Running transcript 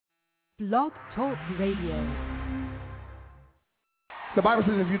Blog Talk Radio. The Bible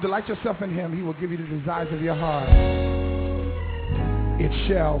says if you delight yourself in him, he will give you the desires of your heart. It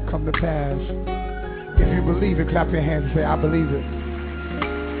shall come to pass. If you believe it, clap your hands and say, I believe it.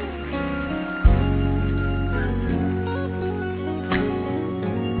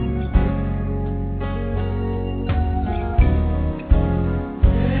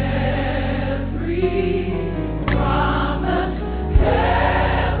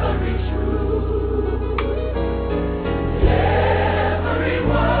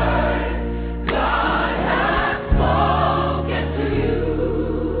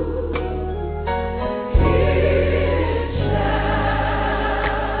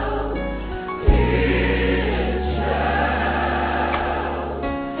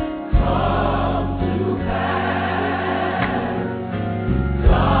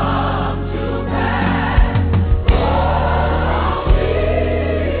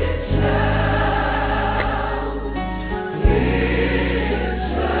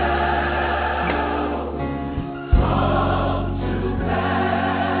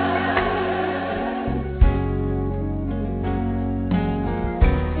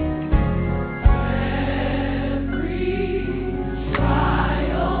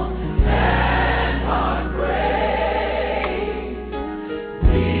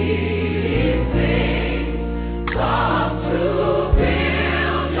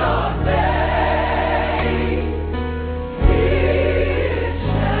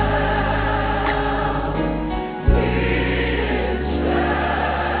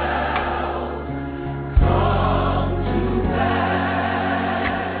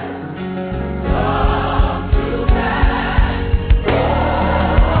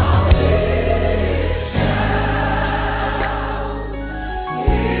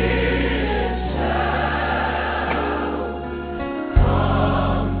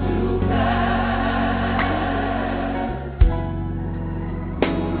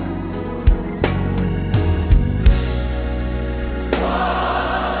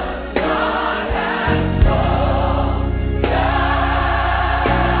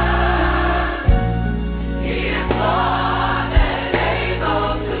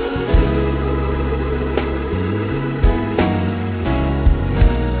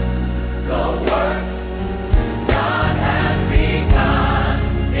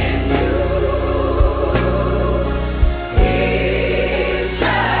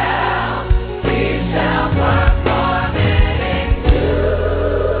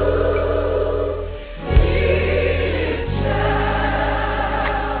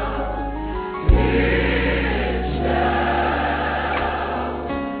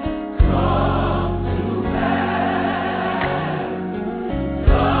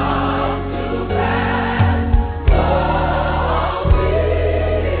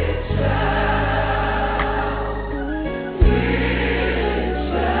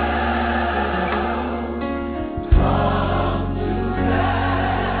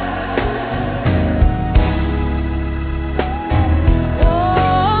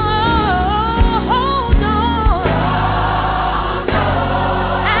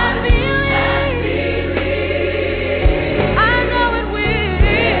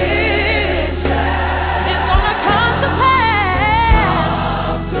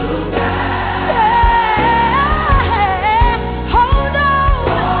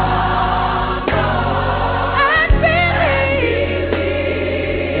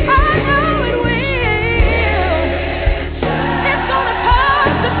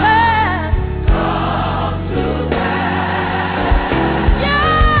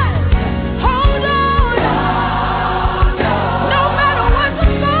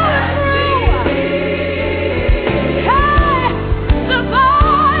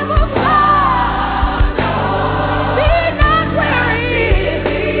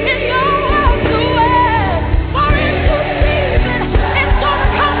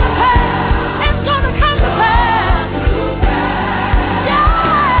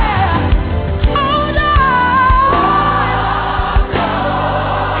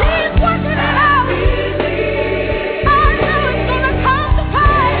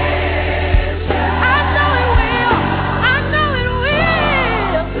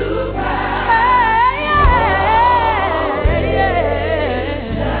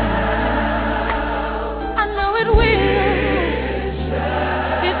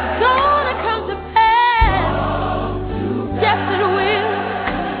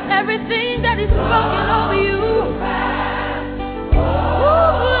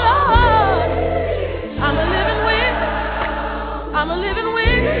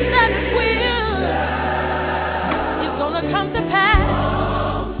 come to pass.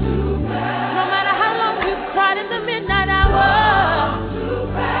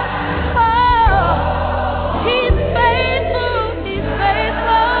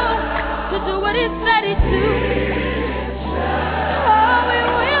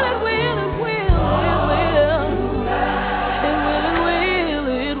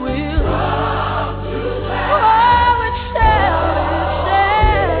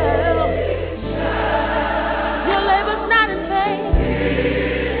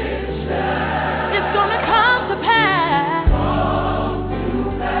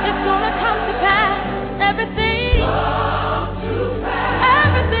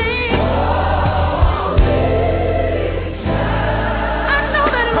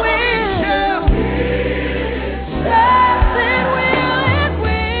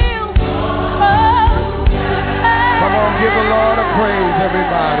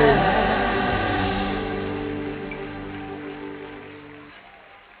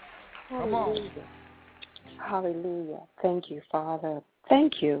 Come on. Hallelujah. Thank you, Father.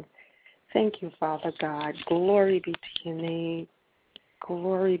 Thank you. Thank you, Father God. Glory be to your name.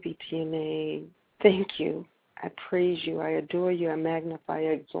 Glory be to your name. Thank you. I praise you. I adore you. I magnify,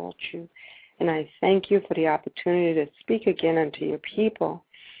 I exalt you. And I thank you for the opportunity to speak again unto your people.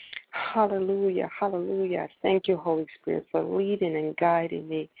 Hallelujah. Hallelujah. I thank you, Holy Spirit, for leading and guiding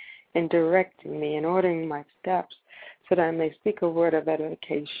me and directing me and ordering my steps so that I may speak a word of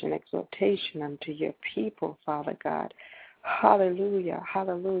edification, exhortation unto your people, Father God. Hallelujah.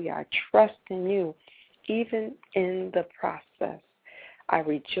 Hallelujah. I trust in you even in the process. I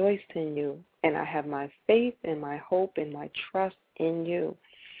rejoice in you, and I have my faith and my hope and my trust in you.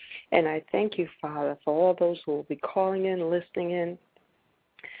 And I thank you, Father, for all those who will be calling in, listening in,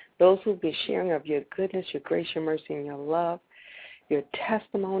 those who will be sharing of your goodness, your grace, your mercy, and your love, your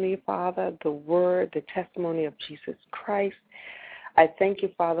testimony, Father, the word, the testimony of Jesus Christ. I thank you,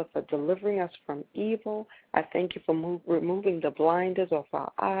 Father, for delivering us from evil. I thank you for removing the blinders off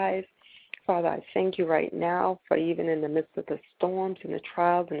our eyes. Father, I thank you right now for even in the midst of the storms and the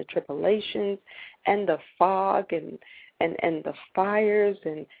trials and the tribulations and the fog and the fires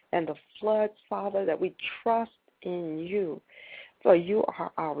and the floods, Father, that we trust in you. For you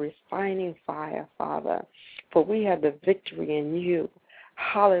are our refining fire, Father, for we have the victory in you.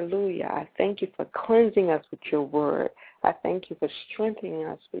 Hallelujah. I thank you for cleansing us with your word. I thank you for strengthening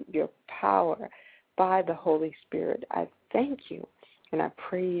us with your power by the Holy Spirit. I thank you and I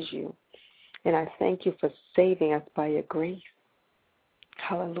praise you. And I thank you for saving us by your grace.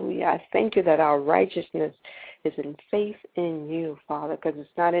 Hallelujah. I thank you that our righteousness is in faith in you, Father, because it's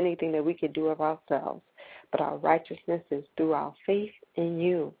not anything that we could do of ourselves, but our righteousness is through our faith in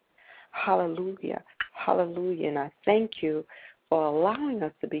you. Hallelujah. Hallelujah. And I thank you for allowing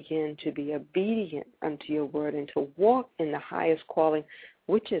us to begin to be obedient unto your word and to walk in the highest calling,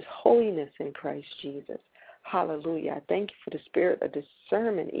 which is holiness in Christ Jesus. Hallelujah. I thank you for the spirit of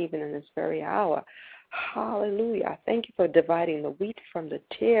discernment even in this very hour. Hallelujah. I thank you for dividing the wheat from the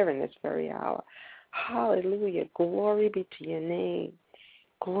tare in this very hour. Hallelujah. Glory be to your name.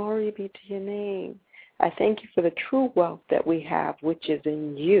 Glory be to your name. I thank you for the true wealth that we have, which is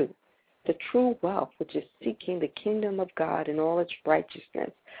in you. The true wealth, which is seeking the kingdom of God and all its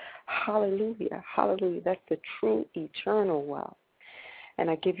righteousness. Hallelujah. Hallelujah. That's the true eternal wealth. And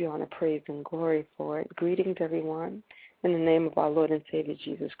I give you honor, praise, and glory for it. Greetings, everyone. In the name of our Lord and Savior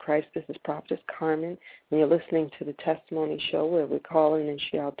Jesus Christ, this is Prophetess Carmen, and you're listening to the Testimony Show where we call in and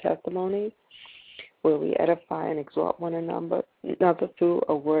share our testimonies, where we edify and exhort one another through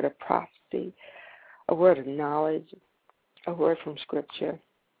a word of prophecy, a word of knowledge, a word from Scripture,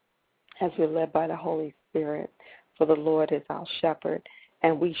 as we're led by the Holy Spirit. For the Lord is our shepherd,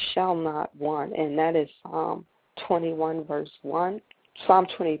 and we shall not want. And that is Psalm 21, verse 1. Psalm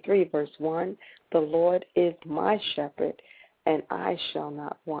 23, verse 1, the Lord is my shepherd, and I shall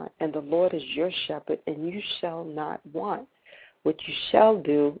not want. And the Lord is your shepherd, and you shall not want. What you shall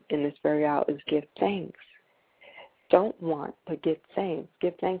do in this very hour is give thanks. Don't want, but give thanks.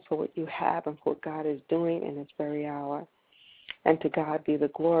 Give thanks for what you have and for what God is doing in this very hour. And to God be the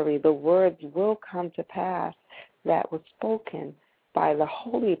glory. The words will come to pass that was spoken by the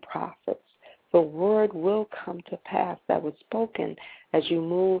holy prophets. The word will come to pass that was spoken as you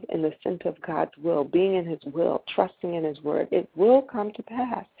move in the center of God's will, being in his will, trusting in his word. It will come to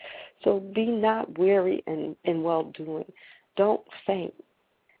pass. So be not weary in well-doing. Don't faint.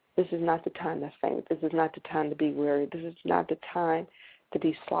 This is not the time to faint. This is not the time to be weary. This is not the time to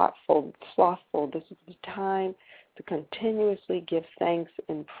be slothful. This is the time to continuously give thanks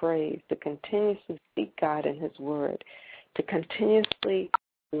and praise, to continuously seek God in his word, to continuously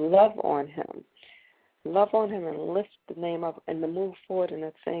love on him and lift the name of and to move forward in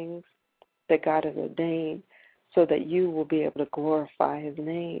the things that God has ordained so that you will be able to glorify his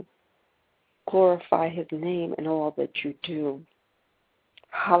name. Glorify his name in all that you do.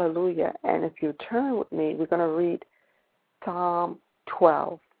 Hallelujah. And if you turn with me, we're going to read Psalm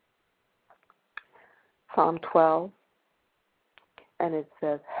 12. Psalm 12, and it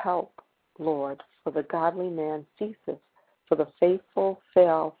says, help, Lord, for the godly man ceaseth, for the faithful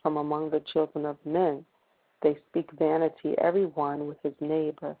fail from among the children of men. They speak vanity, every one with his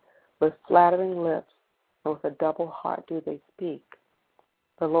neighbor. With flattering lips and with a double heart do they speak.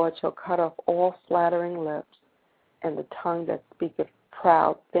 The Lord shall cut off all flattering lips and the tongue that speaketh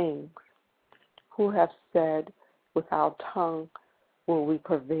proud things. Who have said, with our tongue will we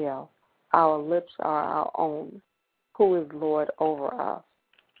prevail? Our lips are our own. Who is Lord over us?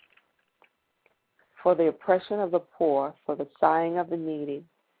 For the oppression of the poor, for the sighing of the needy,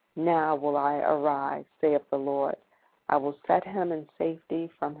 now will I arise, saith the Lord. I will set him in safety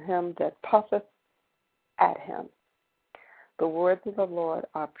from him that puffeth at him. The words of the Lord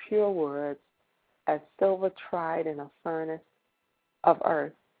are pure words, as silver tried in a furnace of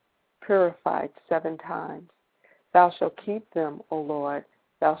earth, purified 7 times. Thou shalt keep them, O Lord,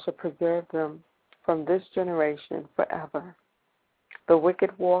 thou shalt preserve them from this generation forever. The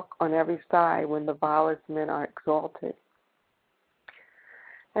wicked walk on every side when the vilest men are exalted.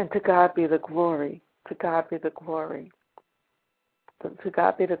 And to God be the glory. To God be the glory. To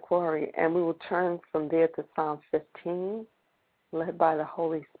God be the glory. And we will turn from there to Psalm 15, led by the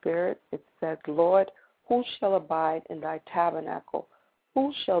Holy Spirit. It says, Lord, who shall abide in thy tabernacle?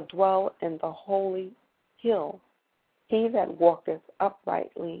 Who shall dwell in the holy hill? He that walketh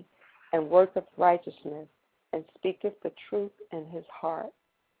uprightly and worketh righteousness and speaketh the truth in his heart.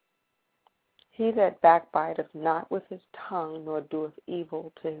 He that backbiteth not with his tongue, nor doeth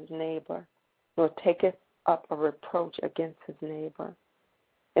evil to his neighbor, nor taketh up a reproach against his neighbor,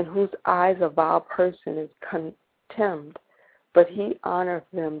 in whose eyes a vile person is contemned, but he honoreth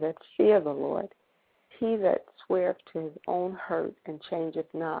them that fear the Lord. He that sweareth to his own hurt and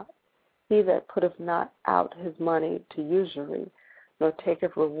changeth not, he that putteth not out his money to usury, nor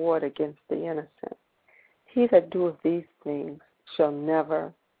taketh reward against the innocent. He that doeth these things shall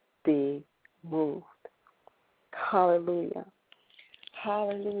never be moved. Hallelujah.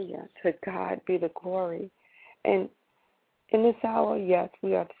 Hallelujah. To God be the glory. And in this hour, yes,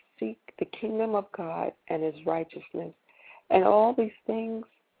 we are to seek the kingdom of God and his righteousness. And all these things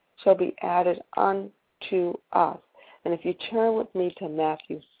shall be added unto us. And if you turn with me to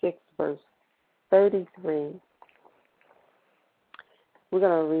Matthew 6, verse 33, we're going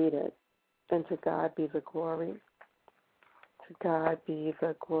to read it. And to God be the glory. To God be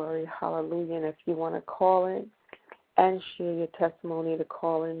the glory. Hallelujah. And if you want to call in and share your testimony, the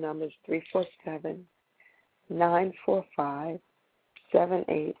call-in number is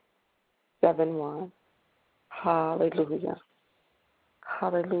 347-945-7871. Hallelujah.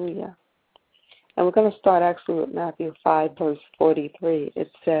 Hallelujah. And we're going to start actually with Matthew 5, verse 43. It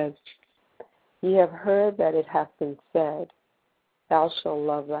says, Ye have heard that it hath been said, Thou shalt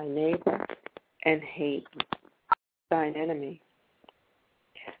love thy neighbor and hate thine enemy.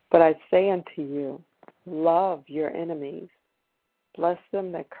 But I say unto you, love your enemies, bless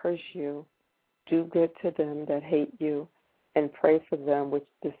them that curse you, do good to them that hate you, and pray for them which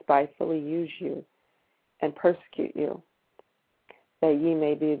despitefully use you and persecute you, that ye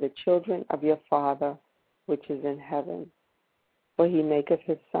may be the children of your Father which is in heaven. For he maketh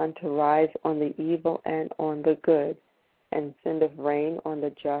his sun to rise on the evil and on the good, and sendeth rain on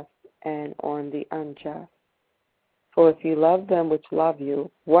the just and on the unjust. For if you love them which love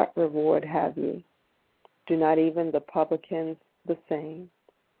you, what reward have ye? Do not even the publicans the same?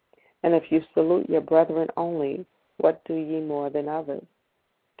 And if you salute your brethren only, what do ye more than others?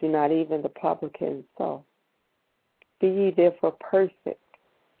 Do not even the publicans so? Be ye therefore perfect,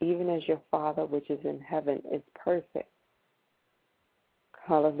 even as your Father which is in heaven is perfect.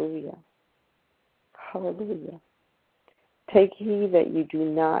 Hallelujah. Hallelujah. Take heed that you do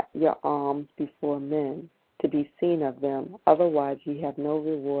not your alms before men, to be seen of them. Otherwise ye have no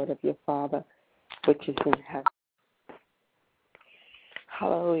reward of your Father which is in heaven.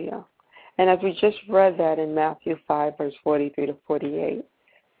 Hallelujah. And as we just read that in Matthew 5, verse 43 to 48,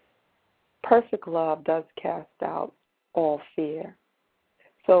 perfect love does cast out all fear.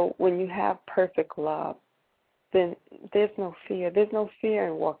 So when you have perfect love, then there's no fear. There's no fear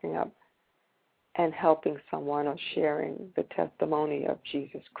in walking up and helping someone or sharing the testimony of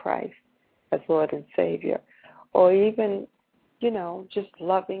Jesus Christ as Lord and Savior. Or even, just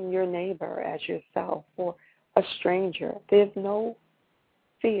loving your neighbor as yourself or a stranger. There's no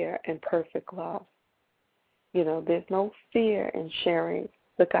fear in perfect love. There's no fear in sharing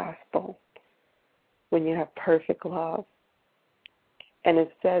the gospel when you have perfect love. And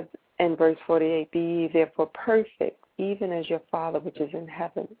it says in verse 48, Be ye therefore perfect, even as your Father which is in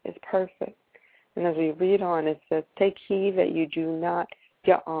heaven is perfect. And as we read on, it says, Take heed that you do not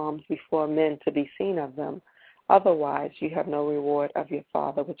your alms before men to be seen of them. Otherwise you have no reward of your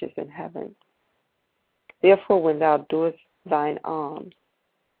Father which is in heaven. Therefore when thou doest thine alms,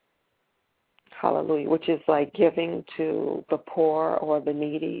 hallelujah, which is like giving to the poor or the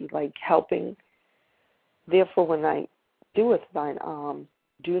needy, like helping. Therefore when thou doest thine alms,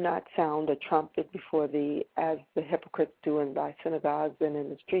 do not sound a trumpet before thee, as the hypocrites do in thy synagogues and in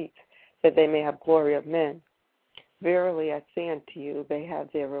the streets, that they may have glory of men. Verily I say unto you, they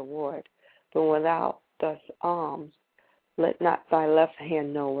have their reward. But when thou dost alms, let not thy left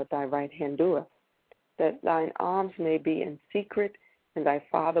hand know what thy right hand doeth, that thine alms may be in secret, and thy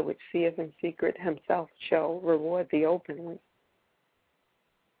Father which seeth in secret himself shall reward thee openly.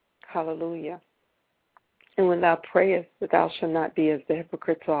 Hallelujah. And when thou prayest, thou shalt not be as the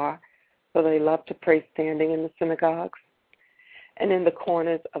hypocrites are, for they love to pray standing in the synagogues and in the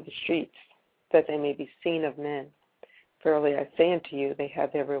corners of the streets, that they may be seen of men. Verily I say unto you, they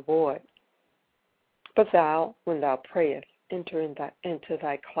have their reward. But thou, when thou prayest, enter into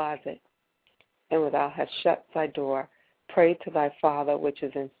thy closet, and when thou hast shut thy door, pray to thy Father which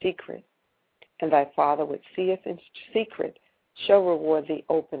is in secret, and thy Father which seeth in secret shall reward thee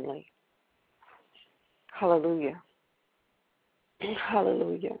openly. Hallelujah.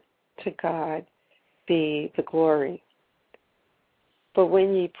 Hallelujah. To God be the glory. But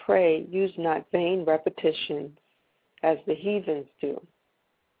when ye pray, use not vain repetitions as the heathens do,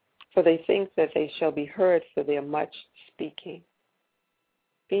 for they think that they shall be heard for their much speaking.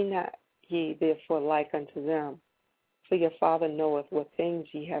 Be not ye therefore like unto them, for your Father knoweth what things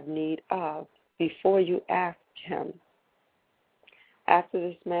ye have need of before you ask him. After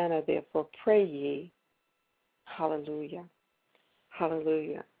this manner therefore pray ye. Hallelujah.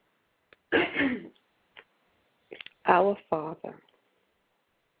 Hallelujah. Our Father,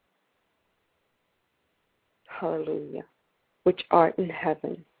 hallelujah, which art in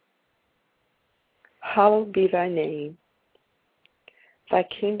heaven, hallowed be thy name. Thy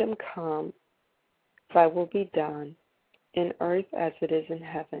kingdom come, thy will be done, in earth as it is in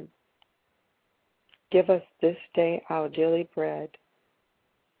heaven. Give us this day our daily bread,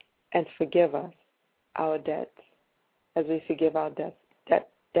 and forgive us our debts, as we forgive our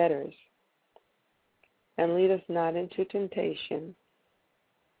debtors. And lead us not into temptation,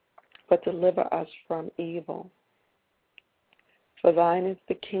 but deliver us from evil. For thine is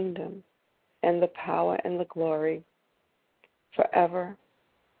the kingdom, and the power, and the glory, forever.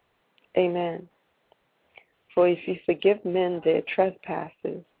 Amen. For if you forgive men their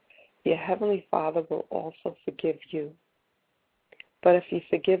trespasses, your heavenly Father will also forgive you. But if you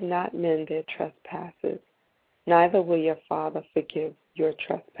forgive not men their trespasses, neither will your Father forgive your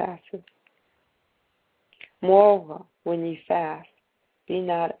trespasses. Moreover, when ye fast, be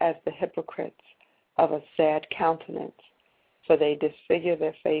not as the hypocrites of a sad countenance, for they disfigure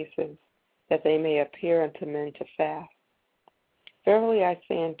their faces, that they may appear unto men to fast. Verily I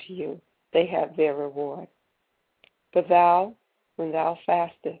say unto you, they have their reward. But thou, when thou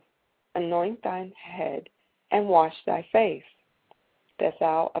fastest, anoint thine head, and wash thy face, that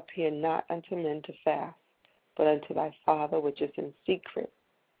thou appear not unto men to fast, but unto thy Father which is in secret,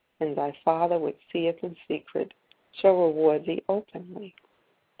 and thy Father which seeth in secret shall reward thee openly.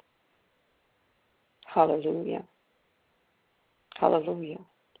 Hallelujah. Hallelujah.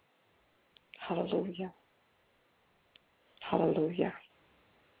 Hallelujah. Hallelujah.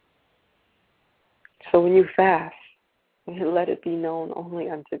 So when you fast, let it be known only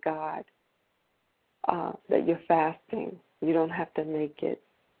unto God that you're fasting. You don't have to make it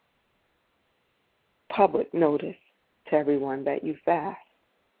public notice to everyone that you fast,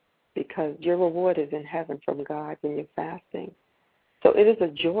 because your reward is in heaven from God when you're fasting. So it is a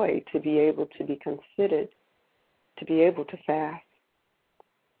joy to be able to be considered, to be able to fast.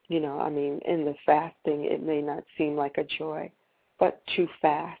 You know, I mean, in the fasting, it may not seem like a joy, but to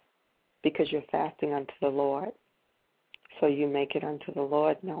fast, because you're fasting unto the Lord. So you make it unto the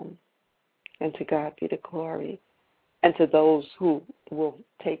Lord known, and to God be the glory, and to those who will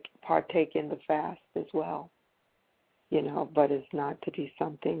partake in the fast as well. You know, but it's not to be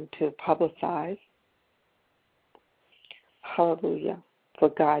something to publicize. Hallelujah. For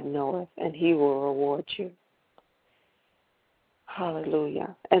God knoweth, and he will reward you.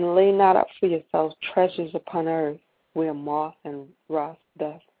 Hallelujah. And lay not up for yourselves treasures upon earth, where moth and rust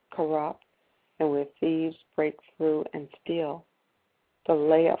doth corrupt, and where thieves break through and steal. But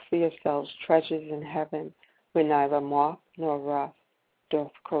lay up for yourselves treasures in heaven, where neither moth nor rust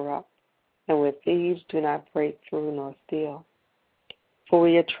doth corrupt, and where thieves do not break through nor steal. For where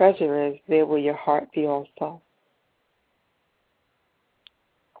your treasure is, there will your heart be also.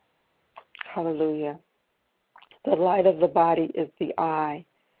 Hallelujah. The light of the body is the eye.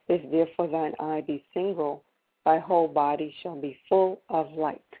 If therefore thine eye be single, thy whole body shall be full of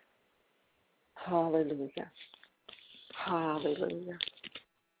light. Hallelujah. Hallelujah.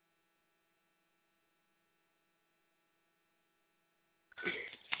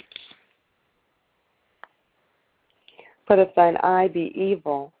 But if thine eye be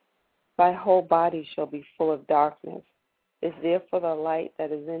evil, thy whole body shall be full of darkness. If therefore the light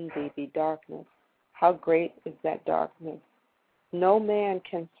that is in thee be darkness, how great is that darkness? No man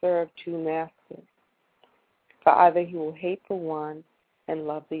can serve two masters, for either he will hate the one and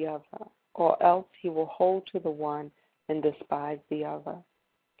love the other, or else he will hold to the one and despise the other.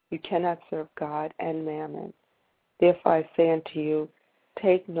 You cannot serve God and mammon. Therefore I say unto you,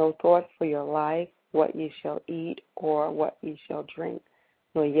 take no thought for your life, what ye shall eat, or what ye shall drink,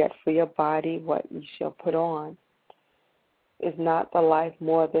 nor yet for your body, what ye shall put on. Is not the life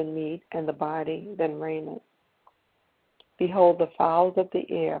more than meat, and the body than raiment? Behold the fowls of the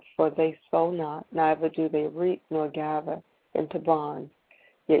air, for they sow not, neither do they reap nor gather into barns,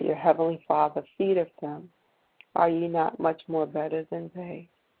 yet your heavenly Father feedeth them. Are ye not much more better than they?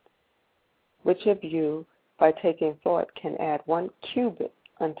 Which of you, by taking thought, can add 1 cubit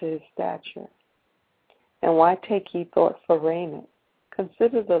unto his stature? And why take ye thought for raiment?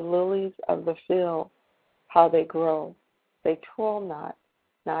 Consider the lilies of the field, how they grow. They toil not,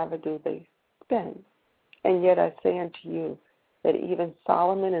 neither do they spin. And yet I say unto you, that even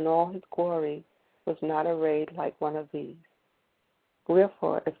Solomon in all his glory was not arrayed like one of these.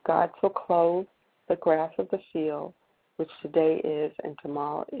 Wherefore, if God so clothe the grass of the field, which today is and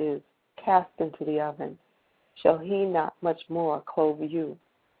tomorrow is cast into the oven, shall he not much more clothe you,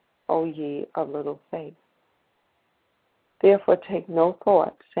 O ye of little faith? Therefore take no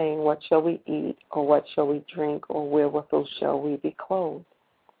thought, saying, what shall we eat, or what shall we drink, or wherewithal shall we be clothed?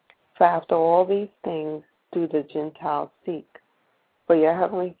 For after all these things do the Gentiles seek. For your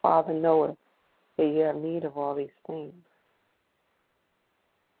heavenly Father knoweth that ye have need of all these things.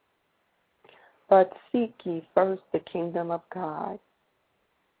 But seek ye first the kingdom of God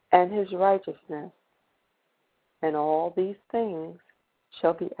and his righteousness, and all these things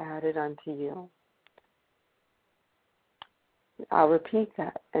shall be added unto you. I'll repeat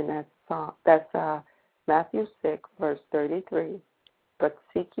that, and that's Matthew 6, verse 33. But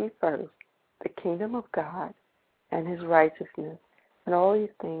seek ye first the kingdom of God and his righteousness, and all these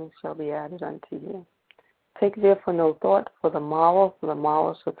things shall be added unto you. Take therefore no thought for the morrow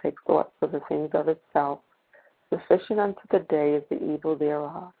shall take thought for the things of itself. Sufficient unto the day is the evil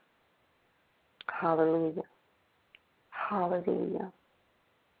thereof. Hallelujah. Hallelujah.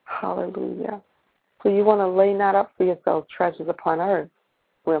 Hallelujah. So you want to lay not up for yourselves treasures upon earth,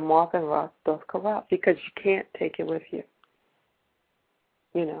 where moth and rust doth corrupt, because you can't take it with you.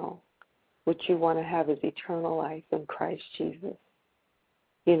 You know, what you want to have is eternal life in Christ Jesus.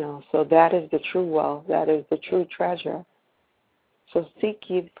 You know, so that is the true wealth. That is the true treasure. So seek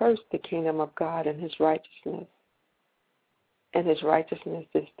ye first the kingdom of God and his righteousness. And his righteousness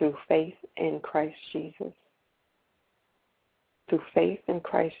is through faith in Christ Jesus. Through faith in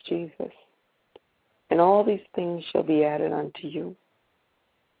Christ Jesus. And all these things shall be added unto you.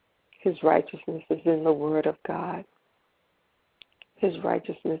 His righteousness is in the word of God. His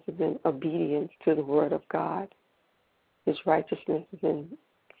righteousness is in obedience to the word of God. His righteousness is in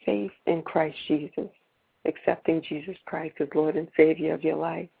faith in Christ Jesus, accepting Jesus Christ as Lord and Savior of your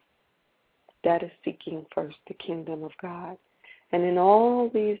life. That is seeking first the kingdom of God. And in all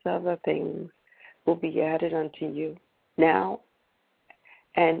these other things will be added unto you now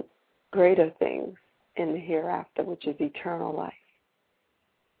and greater things in the hereafter, which is eternal life.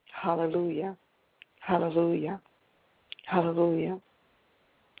 Hallelujah. Hallelujah. Hallelujah.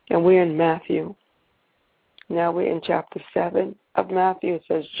 And we're in Matthew. Now we're in chapter 7 of Matthew. It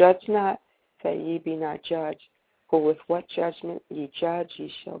says, judge not, that ye be not judged. For with what judgment ye judge,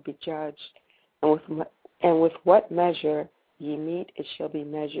 ye shall be judged. And with what measure ye meet, it shall be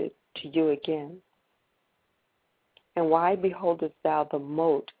measured to you again. And why beholdest thou the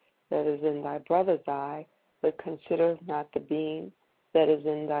mote that is in thy brother's eye, but considerest not the beam that is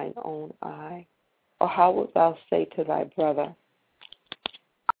in thine own eye? Or how wilt thou say to thy brother,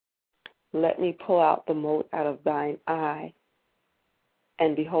 let me pull out the mote out of thine eye,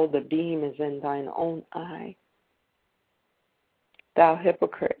 and behold, the beam is in thine own eye? Thou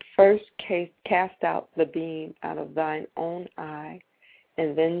hypocrite, first cast out the beam out of thine own eye,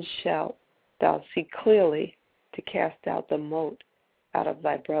 and then shalt thou see clearly to cast out the mote out of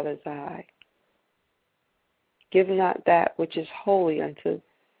thy brother's eye. Give not that which is holy unto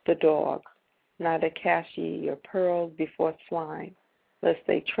the dogs, neither cast ye your pearls before swine, lest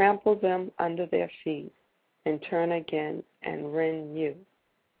they trample them under their feet, and turn again and rend you.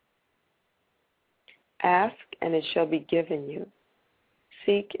 Ask, and it shall be given you.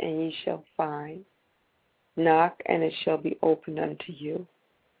 Seek, and ye shall find. Knock, and it shall be opened unto you.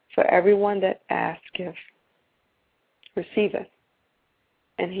 For everyone that asketh receiveth,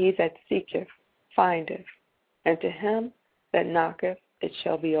 and he that seeketh findeth, and to him that knocketh it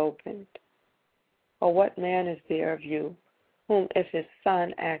shall be opened. Or what man is there of you, whom if his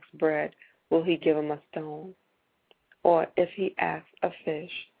son asks bread, will he give him a stone? Or if he asks a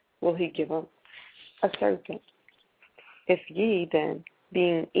fish, will he give him a serpent? If ye then,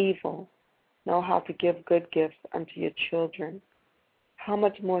 being evil, know how to give good gifts unto your children, how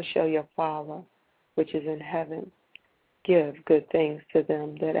much more shall your Father, which is in heaven, give good things to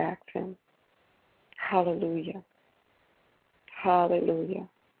them that ask him. Hallelujah. Hallelujah.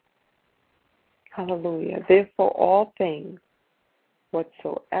 Hallelujah. Therefore, all things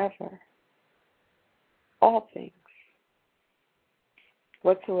whatsoever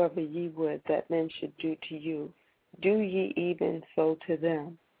ye would that men should do to you, do ye even so to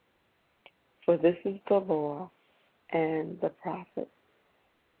them. For this is the law and the prophets.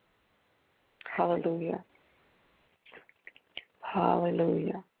 Hallelujah.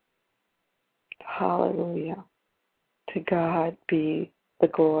 Hallelujah. Hallelujah. To God be the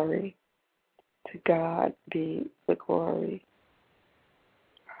glory. To God be the glory.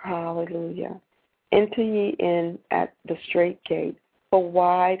 Hallelujah. Enter ye in at the strait gate, for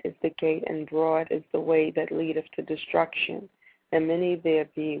wide is the gate and broad is the way that leadeth to destruction, and many there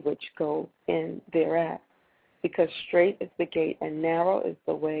be which go in thereat. Because strait is the gate and narrow is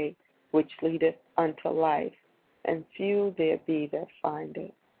the way which leadeth unto life, and few there be that find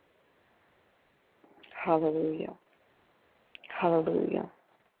it. Hallelujah. Hallelujah.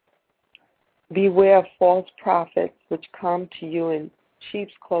 Beware of false prophets which come to you in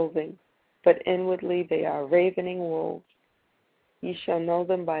sheep's clothing, but inwardly they are ravening wolves. Ye shall know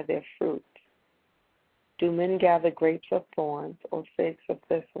them by their fruits. Do men gather grapes of thorns, or figs of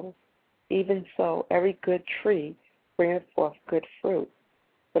thistles? Even so, every good tree bringeth forth good fruit,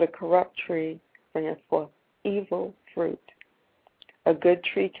 but a corrupt tree bringeth forth evil fruit. A good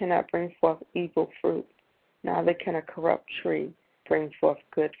tree cannot bring forth evil fruit, neither can a corrupt tree bring forth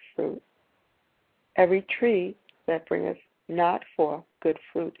good fruit. Every tree that bringeth not forth good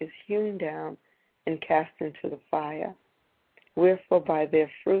fruit is hewn down and cast into the fire. Wherefore by their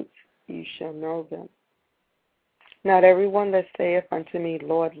fruits you shall know them. Not every one that saith unto me,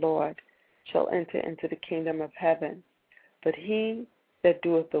 Lord, Lord, shall enter into the kingdom of heaven, but he that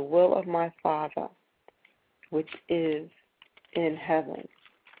doeth the will of my Father, which is in heaven.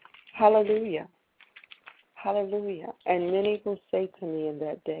 Hallelujah. Hallelujah. And many will say to me in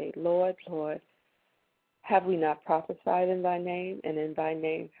that day, Lord, Lord, have we not prophesied in thy name, and in thy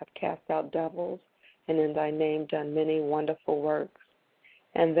name have cast out devils, and in thy name done many wonderful works?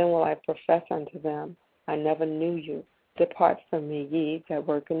 And then will I profess unto them, I never knew you. Depart from me, ye that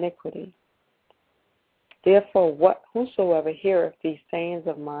work iniquity. Therefore, whosoever heareth these sayings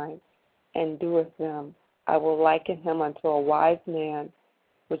of mine, and doeth them, I will liken him unto a wise man,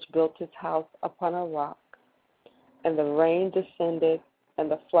 which built his house upon a rock. And the rain descended, and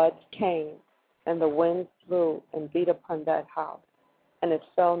the floods came, and the winds blew and beat upon that house, and it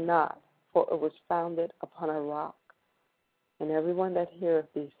fell not, for it was founded upon a rock. And everyone that heareth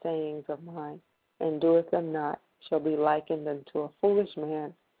these sayings of mine, and doeth them not, shall be likened unto a foolish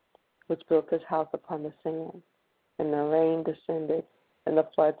man, which built his house upon the sand. And the rain descended, and the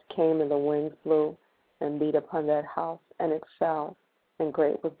floods came, and the winds blew and beat upon that house, and it fell, and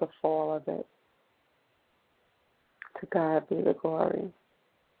great was the fall of it. To God be the glory.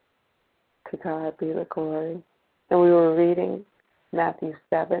 To God be the glory. And we were reading Matthew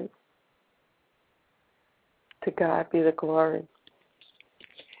 7. To God be the glory.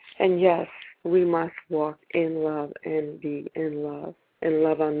 And yes, we must walk in love and be in love, and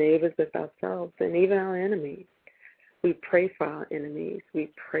love our neighbors as ourselves, and even our enemies. We pray for our enemies.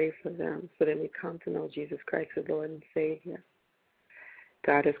 We pray for them so that we come to know Jesus Christ as Lord and Savior.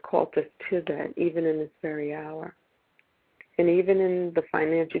 God has called us to that, even in this very hour. And even in the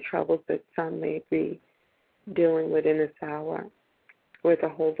financial troubles that some may be dealing with in this hour, we're to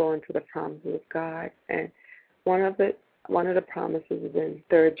hold on to the promises of God. And one of the promises is in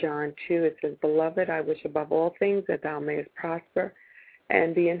 3 John 2. It says, Beloved, I wish above all things that thou mayest prosper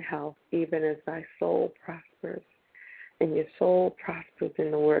and be in health, even as thy soul prospers. And your soul prospers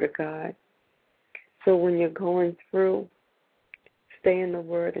in the Word of God. So when you're going through, stay in the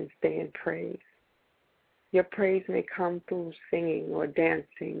Word and stay in praise. Your praise may come through singing or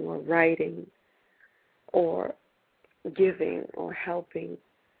dancing or writing or giving or helping.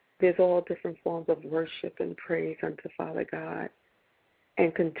 There's all different forms of worship and praise unto Father God.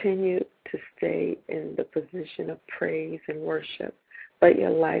 And continue to stay in the position of praise and worship. Let your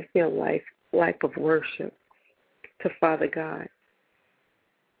life be a life of worship to Father God.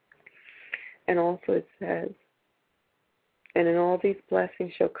 And also it says, And in all these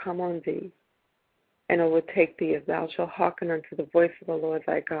blessings shall come on thee, and overtake thee, if thou shalt hearken unto the voice of the Lord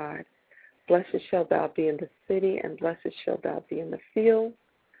thy God. Blessed shalt thou be in the city, and blessed shalt thou be in the field.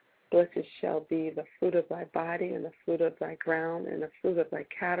 Blessed shall be the fruit of thy body, and the fruit of thy ground, and the fruit of thy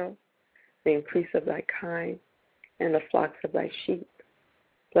cattle, the increase of thy kind, and the flocks of thy sheep.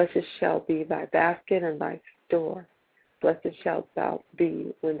 Blessed shall be thy basket and thy store. Blessed shalt thou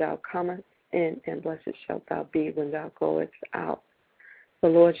be when thou comest in, and blessed shalt thou be when thou goest out. The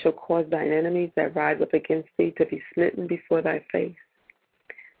Lord shall cause thine enemies that rise up against thee to be smitten before thy face.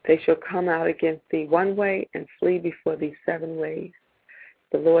 They shall come out against thee one way and flee before thee 7 ways.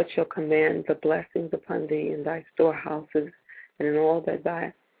 The Lord shall command the blessings upon thee in thy storehouses and in all that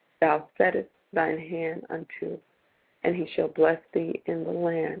thou settest thine hand unto. And he shall bless thee in the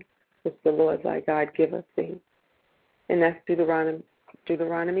land which the Lord thy God giveth thee. And that's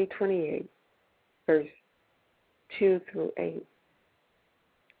Deuteronomy 28, verse 2 through 8.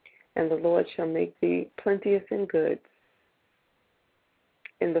 And the Lord shall make thee plenteous in goods,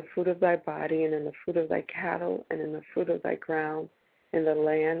 in the fruit of thy body, and in the fruit of thy cattle, and in the fruit of thy ground, in the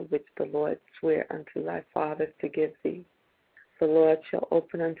land which the Lord sware unto thy fathers to give thee. The Lord shall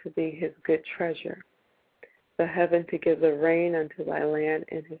open unto thee his good treasure, the heaven to give the rain unto thy land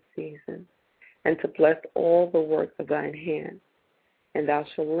in his season, and to bless all the work of thine hand. And thou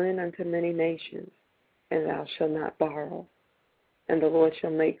shalt lend unto many nations, and thou shalt not borrow. And the Lord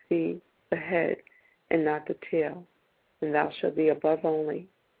shall make thee the head and not the tail, and thou shalt be above only,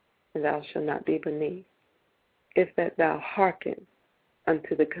 and thou shalt not be beneath, if that thou hearken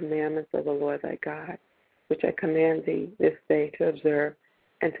unto the commandments of the Lord thy God, which I command thee this day to observe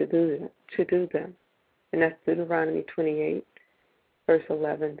and to do them. And that's Deuteronomy 28, verse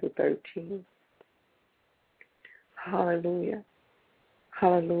 11 to 13. Hallelujah.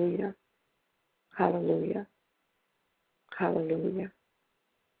 Hallelujah. Hallelujah. Hallelujah.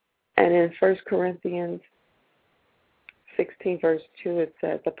 And in 1 Corinthians 16, verse 2, it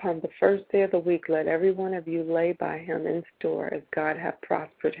says, Upon the first day of the week let every one of you lay by him in store as God hath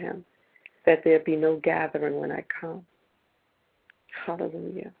prospered him, that there be no gathering when I come.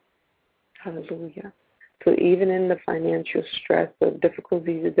 Hallelujah. Hallelujah. So even in the financial stress or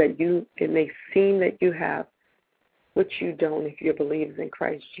difficulties that it may seem that you have, which you don't if you're believers in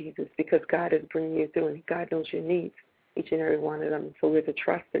Christ Jesus, because God is bringing you through and God knows your needs, each and every one of them. So we're to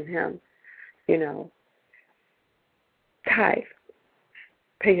trust in him. Tithe.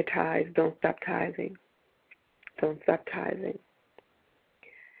 Pay your tithes. Don't stop tithing. Don't stop tithing.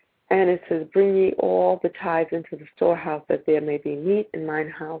 And it says, Bring ye all the tithes into the storehouse, that there may be meat in mine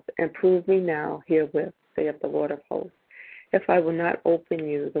house, and prove me now herewith, saith the Lord of hosts, if I will not open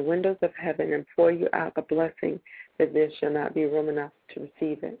you the windows of heaven and pour you out a blessing, that there shall not be room enough to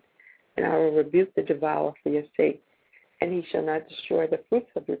receive it. And I will rebuke the devourer for your sake, and he shall not destroy the fruits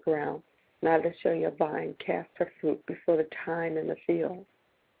of your ground, neither shall your vine cast her fruit before the time in the field,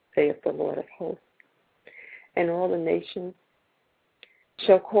 saith the Lord of hosts. And all the nations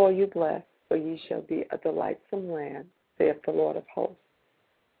shall call you blessed, for ye shall be a delightsome land, saith the Lord of hosts.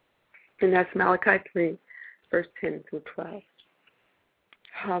 And that's Malachi 3, verse 10 through 12.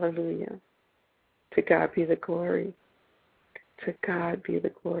 Hallelujah. To God be the glory. To God be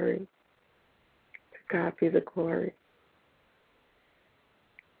the glory. To God be the glory.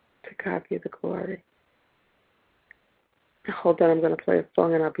 To God be the glory. Hold on, I'm going to play a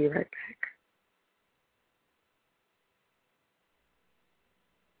song and I'll be right back.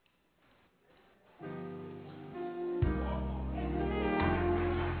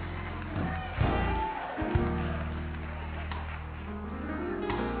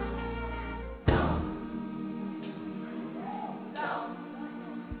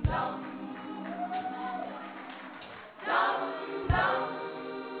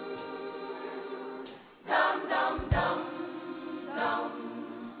 Dum, dum, dum, dum,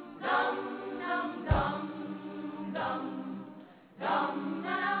 dum.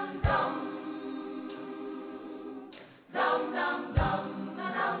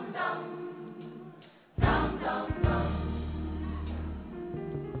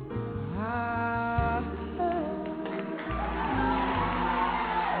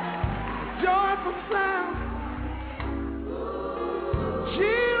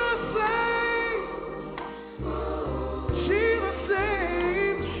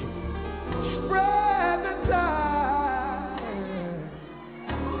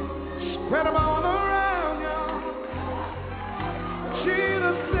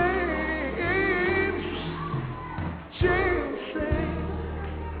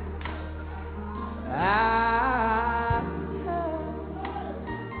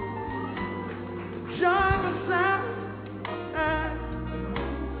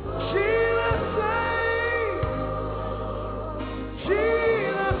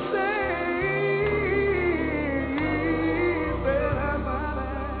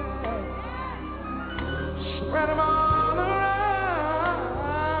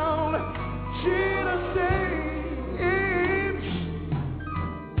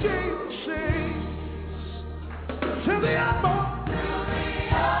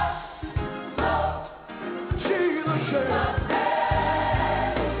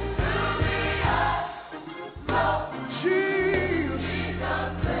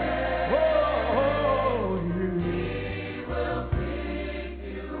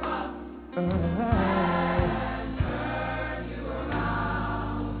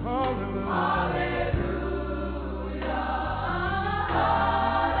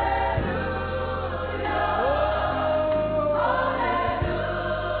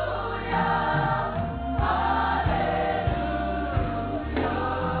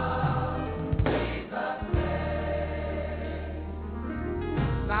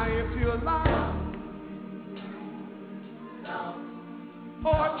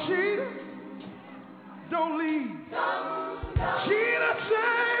 Jesus, don't leave. Jesus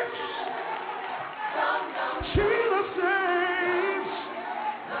saves. Jesus saves.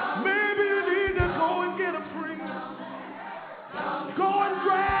 Maybe you need to go and get a friend. Go and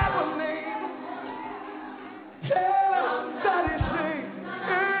grab a neighbor. Tell him that he saves.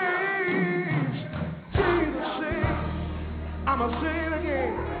 Jesus saves. I'ma say it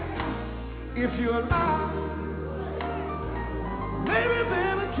again. If you're alive, maybe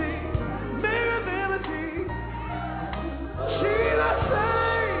vanity, Jesus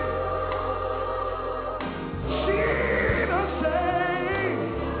saves. Jesus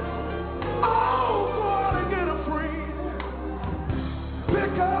saves. Oh, go out and get a friend.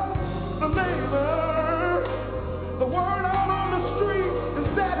 Pick up a neighbor. The word out on the street is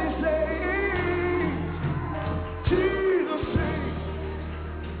that he saves. Jesus saves.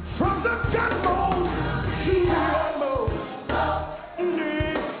 From the gutmost to the utmost.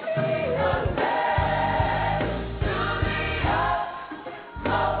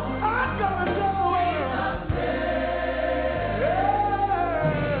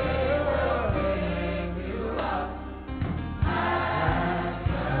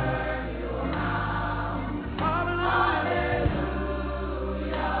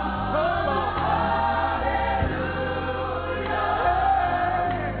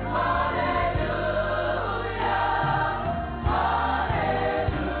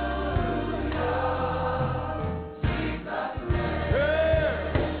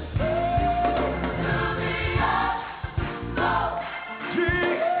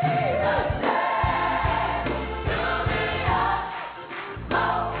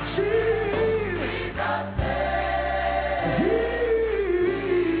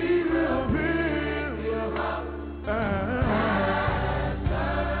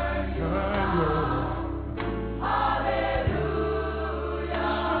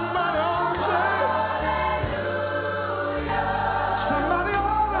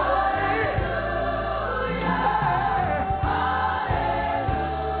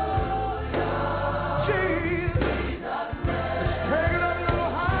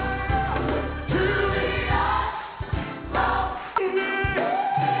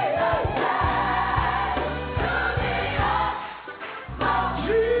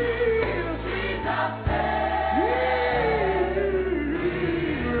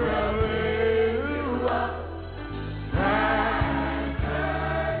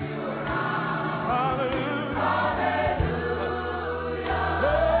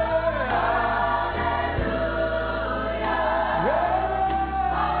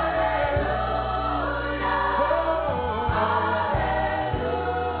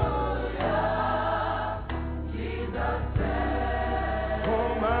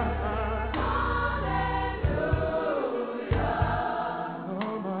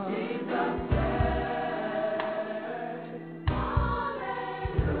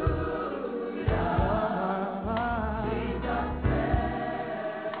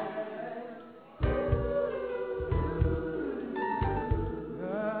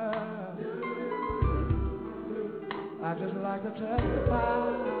 I just like to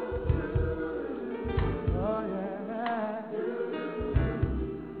testify. Oh yeah.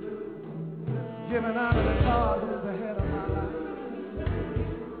 Giving honor to God who's the head of my life.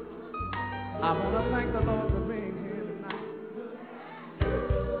 I want to thank the Lord for being here tonight.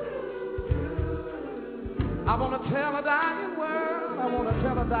 I want to tell a dying world. I want to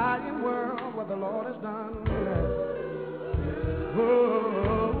tell a dying world what the Lord has done. Oh,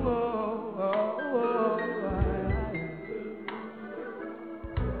 oh, oh, oh, oh.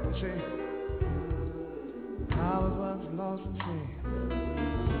 See, I was once lost in sin,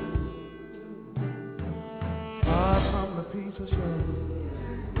 far from the peace of soul,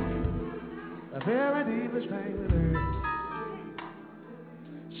 the very deepest pain of earth,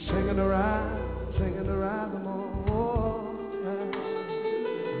 singing the rise the more.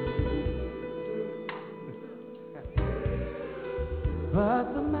 But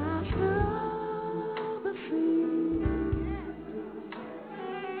the master of the sea,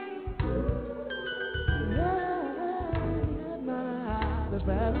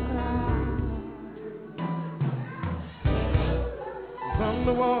 from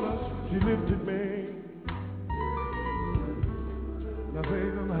the waters he lifted me. Now say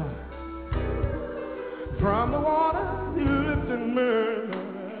goodbye. From the waters he lifted me.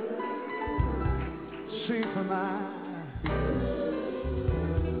 See for mine.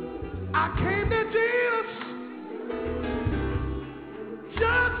 I came to Jesus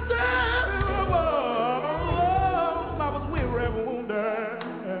just as I was. I was weary and wounded,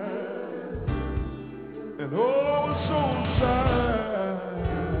 and oh, so sad.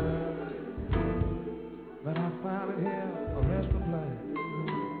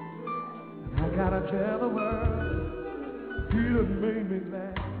 gotta tell the world, he done made me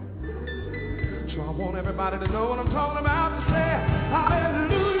glad. So I want everybody to know what I'm talking about, to say hallelujah.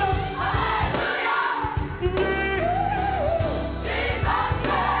 Hallelujah.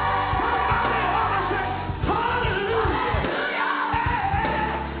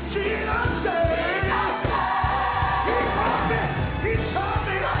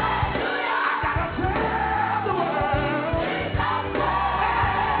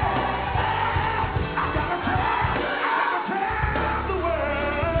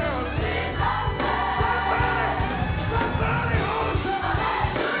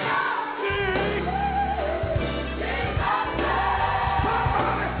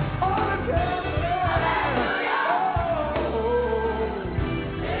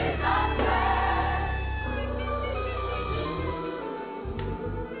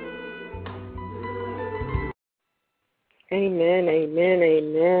 Amen, amen,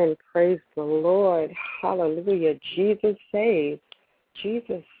 amen. Praise the Lord. Hallelujah. Jesus saves.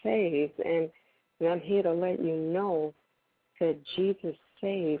 Jesus saves. And I'm here to let you know that Jesus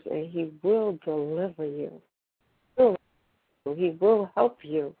saves and he will deliver you. He will help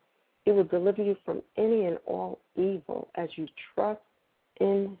you. He will deliver you from any and all evil as you trust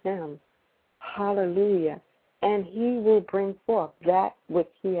in him. Hallelujah. And he will bring forth that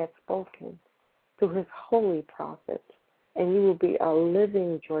which he has spoken through his holy prophets. And you will be a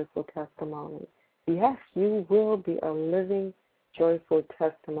living, joyful testimony. Yes, you will be a living, joyful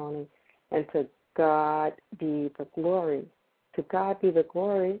testimony. And to God be the glory. To God be the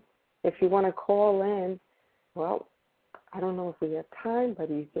glory. If you want to call in, well, I don't know if we have time, but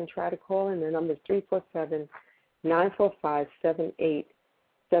you can try to call in. The number is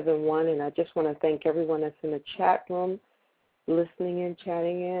 347-945-7871. And I just want to thank everyone that's in the chat room, listening in,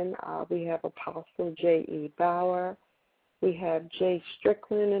 chatting in. We have Apostle J.E. Bauer. We have Jay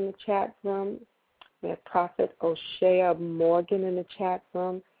Strickland in the chat room. We have Prophet O'Shea Morgan in the chat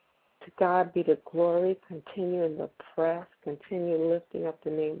room. To God be the glory. Continue in the press. Continue lifting up the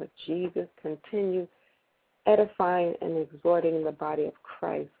name of Jesus. Continue edifying and exhorting the body of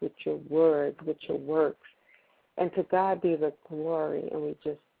Christ with your words, with your works. And to God be the glory. And we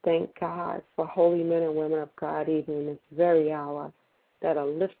just thank God for holy men and women of God, even in this very hour, that are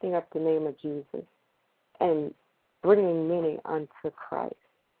lifting up the name of Jesus and bringing many unto Christ.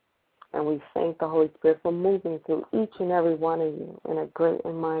 And we thank the Holy Spirit for moving through each and every one of you in a great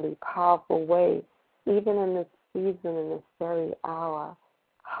and mighty, powerful way, even in this season, in this very hour.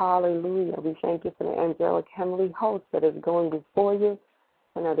 Hallelujah. We thank you for the angelic heavenly host that is going before you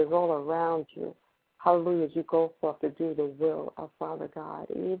and that is all around you. Hallelujah, as you go forth to do the will of Father God,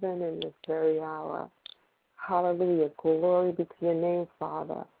 even in this very hour. Hallelujah. Glory be to your name,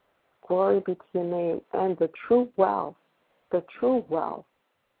 Father. Glory be to your name. And the true wealth is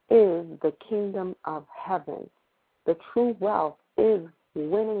the kingdom of heaven. The true wealth is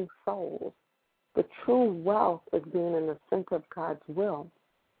winning souls. The true wealth is being in the center of God's will.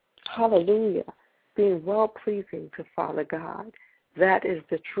 Hallelujah. Being well-pleasing to Father God. That is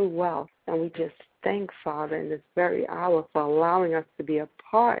the true wealth. And we just thank Father in this very hour for allowing us to be a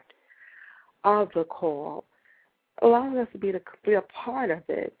part of the call, allowing us to be a part of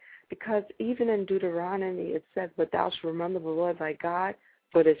it. Because even in Deuteronomy it says, but thou shalt remember the Lord thy God,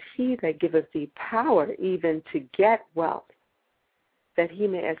 for it is he that giveth thee power even to get wealth, that he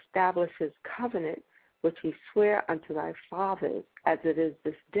may establish his covenant, which he sware unto thy fathers, as it is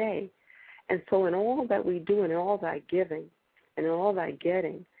this day. And so in all that we do and in all thy giving and in all thy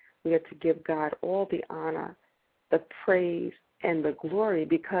getting, we are to give God all the honor, the praise, and the glory,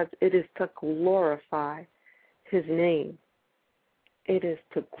 because it is to glorify his name. It is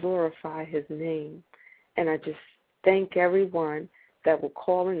to glorify his name. And I just thank everyone that will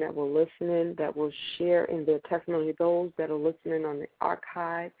call in, that will listen in, that will share in their testimony, those that are listening on the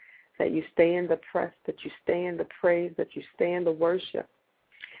archive, that you stay in the press, that you stay in the praise, that you stay in the worship,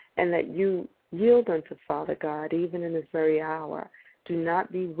 and that you yield unto Father God even in this very hour. Do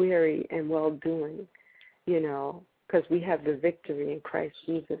not be weary in well-doing, because we have the victory in Christ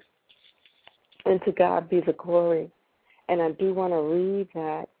Jesus. And to God be the glory. And I do want to read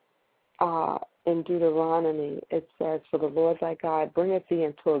that in Deuteronomy. It says, for the Lord thy God bringeth thee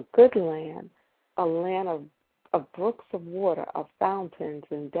into a good land, a land of brooks of water, of fountains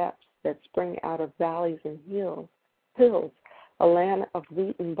and depths that spring out of valleys and hills, a land of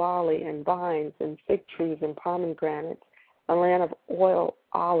wheat and barley and vines and fig trees and pomegranates, a land of oil,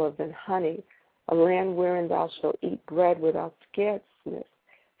 olive, and honey, a land wherein thou shalt eat bread without scarceness.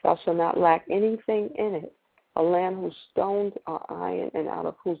 Thou shalt not lack anything in it, a land whose stones are iron, and out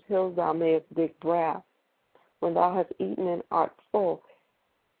of whose hills thou mayest dig brass. When thou hast eaten and art full,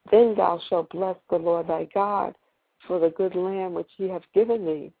 Then thou shalt bless the Lord thy God for the good land which he hath given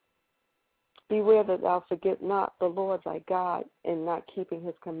thee. Beware that thou forget not the Lord thy God in not keeping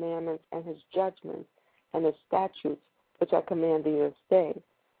his commandments and his judgments and his statutes, which I command thee this day,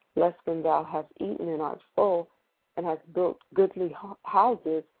 lest when thou hast eaten and art full, and hast built goodly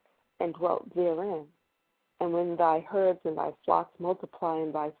houses and dwelt therein, and when thy herds and thy flocks multiply,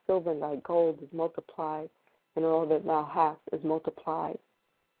 and thy silver and thy gold is multiplied, and all that thou hast is multiplied,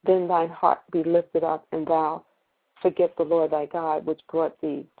 then thine heart be lifted up, and thou forget the Lord thy God, which brought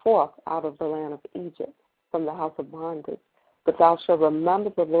thee forth out of the land of Egypt, from the house of bondage. But thou shalt remember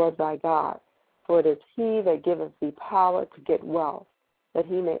the Lord thy God, for it is he that giveth thee power to get wealth, that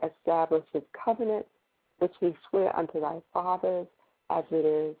he may establish his covenant, which he sware unto thy fathers, as it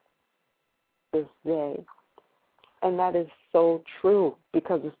is this day. And that is so true,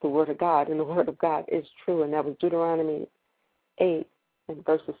 because it's the word of God, and the word of God is true. And that was Deuteronomy 8, and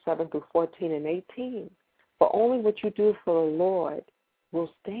verses 7 through 14 and 18. For only what you do for the Lord will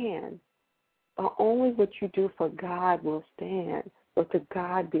stand. For only what you do for God will stand. For to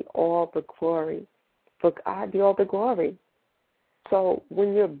God be all the glory. For God be all the glory. So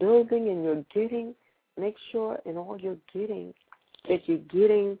when you're building and you're getting, make sure in all you're getting that you're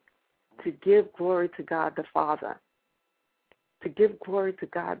getting to give glory to God the Father. To give glory to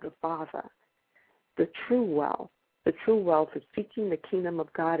God the Father. The true wealth. The true wealth is seeking the kingdom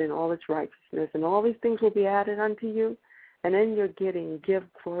of God and all its righteousness, and all these things will be added unto you. And then you're getting, give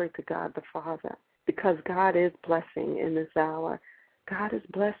glory to God the Father, because God is blessing in this hour. God is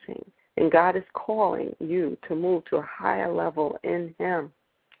blessing, and God is calling you to move to a higher level in him.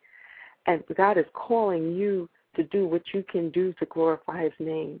 And God is calling you to do what you can do to glorify his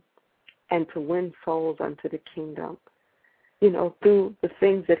name and to win souls unto the kingdom. You know, through the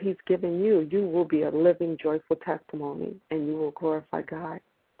things that he's given you, you will be a living, joyful testimony, and you will glorify God.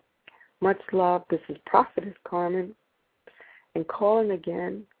 Much love. This is Prophetess Carmen. And calling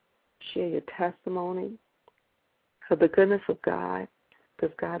again, share your testimony of the goodness of God,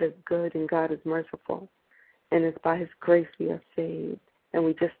 because God is good and God is merciful. And it's by his grace we are saved. And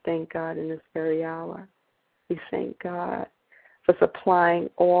we just thank God in this very hour. We thank God for supplying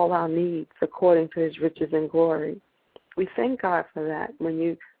all our needs according to his riches and glory. We thank God for that. When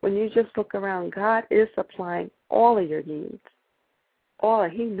you just look around, God is supplying all of your needs.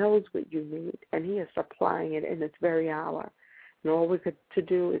 He knows what you need, and he is supplying it in this very hour. And all we got to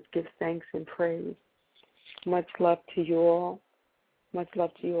do is give thanks and praise. Much love to you all. Much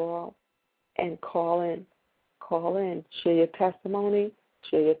love to you all. And call in. Call in. Share your testimony.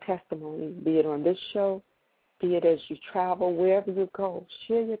 Share your testimony, be it on this show, be it as you travel, wherever you go.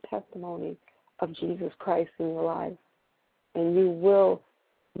 Share your testimony of Jesus Christ in your life. And you will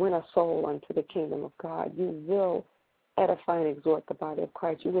win a soul unto the kingdom of God. You will edify and exhort the body of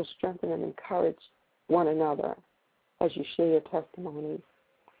Christ. You will strengthen and encourage one another as you share your testimonies.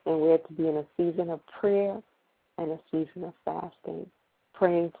 And we're to be in a season of prayer and a season of fasting,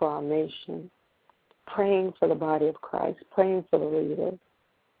 praying for our nation, praying for the body of Christ, praying for the leaders,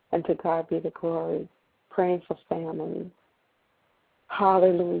 and to God be the glory, praying for families.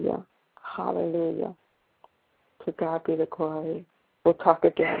 Hallelujah. Hallelujah. To God be the glory. We'll talk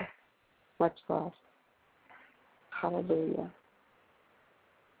again. Much love. Hallelujah.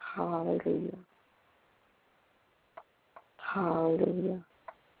 Hallelujah. Hallelujah.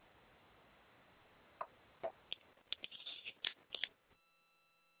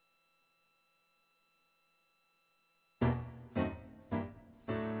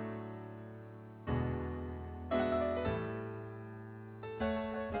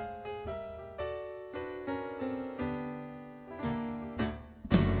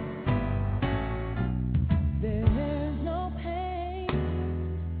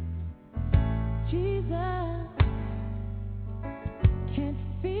 Can't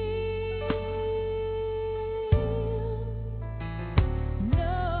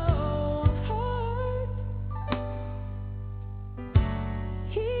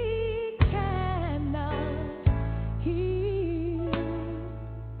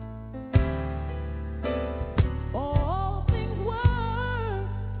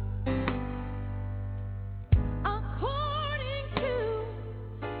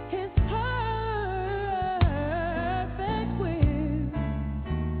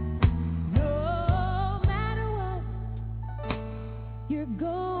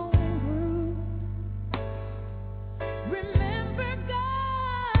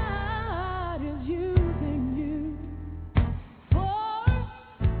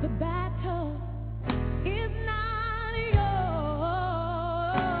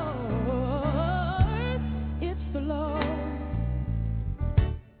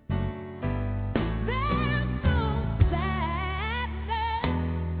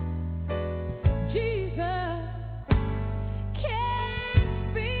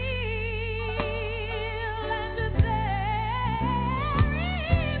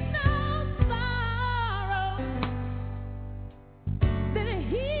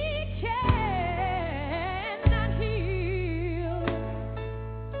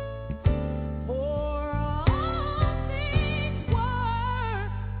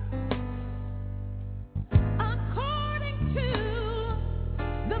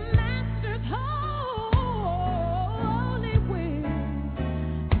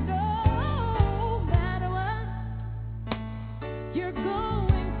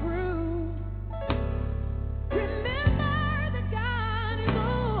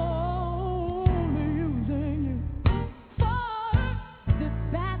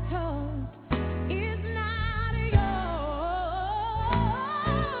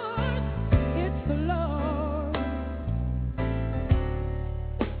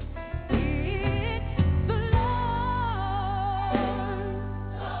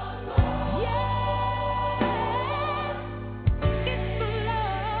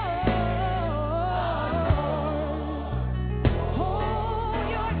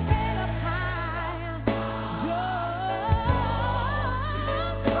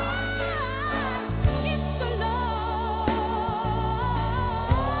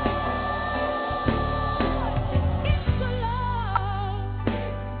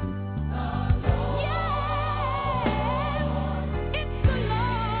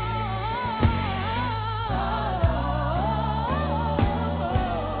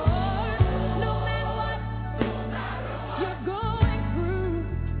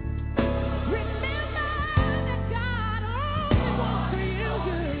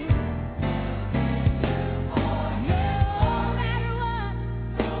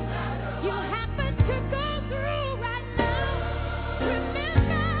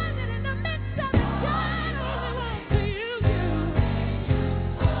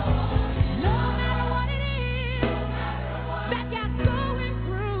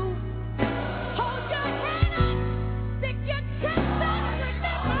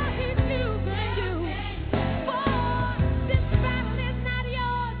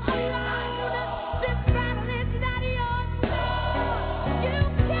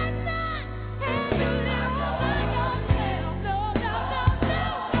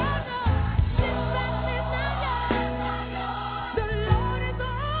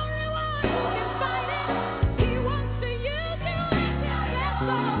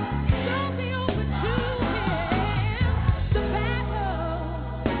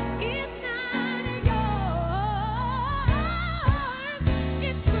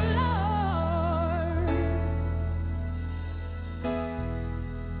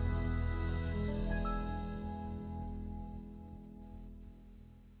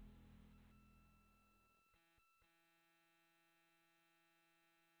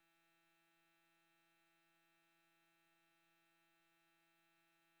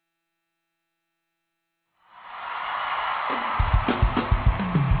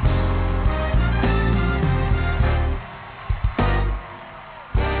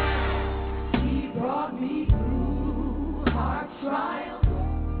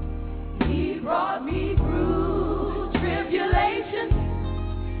brought me through tribulation.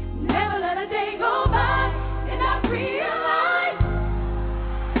 Never let a day go by and I realized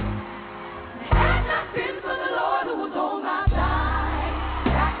had not been for the Lord who was on my side,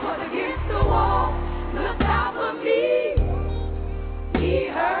 back was against the wall, looked out for me. He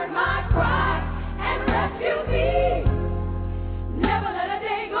heard my cry and rescued me. Never let a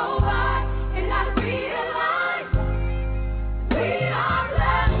day go by and not realize we are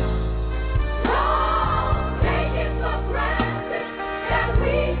blessed. Don't take it for granted that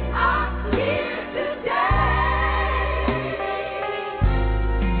we are here today.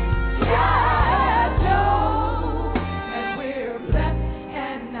 Just know that we're blessed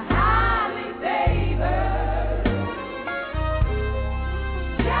and highly favored.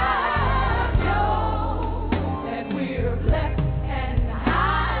 Just know that we're blessed and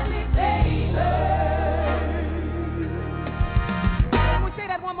highly favored. Can we say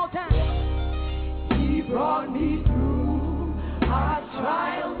that one more time? He brought me through hard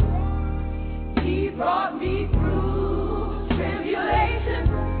trials. He brought me through tribulation.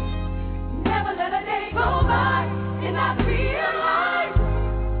 Never let a day go by and I realized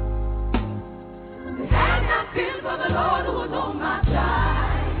it had not been for the Lord who was on my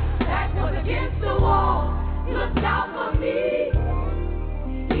side, back was against the wall, looked out for me.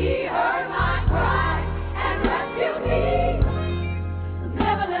 He heard my cry and rescued me.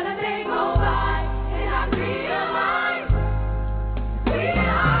 Never let a day go by and I realize we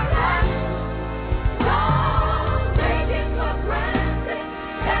are blessed. Don't take it for granted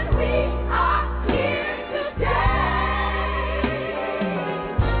that we are here today.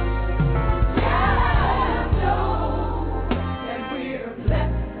 Just know that we're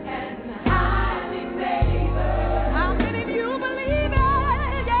blessed and highly favored. How many of you believe it?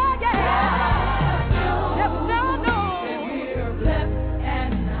 Yeah, yeah. Just know that we're blessed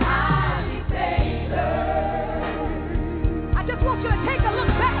and highly favored. I just want you to take a look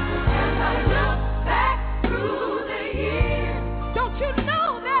back. As I look back through the years, don't you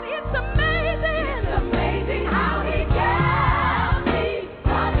know that it's amazing? It's amazing how he kept me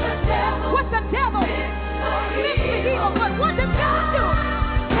from the devil. What the devil meant for evil, but what did God do?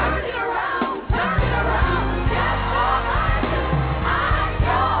 Turn it around, turn it around. Just for my good, I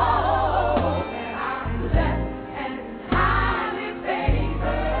know that I'm blessed and highly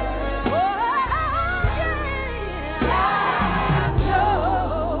favored. Oh, yeah. Just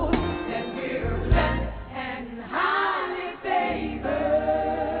know that we're blessed and highly favored.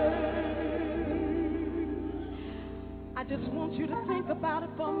 I just want you to think about it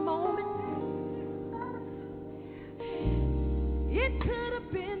for a moment. It could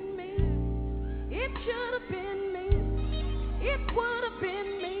have been me. It should have been me. It would have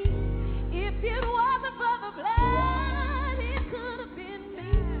been me. If it wasn't for the blood, it could have been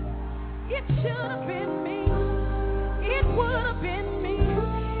me. It should have been me. It would have been me.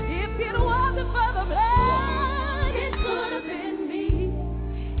 If it wasn't for the blood, it could have been me.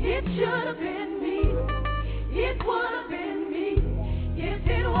 It should have been me. It would have been me. If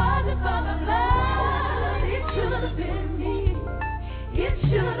it wasn't for the blood, it should have been me. It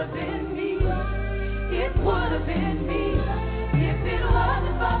should have been me. It would have been me. If it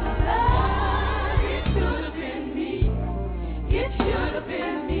wasn't for the blood, it should have been me. It should have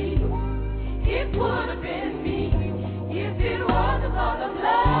been me. It would have been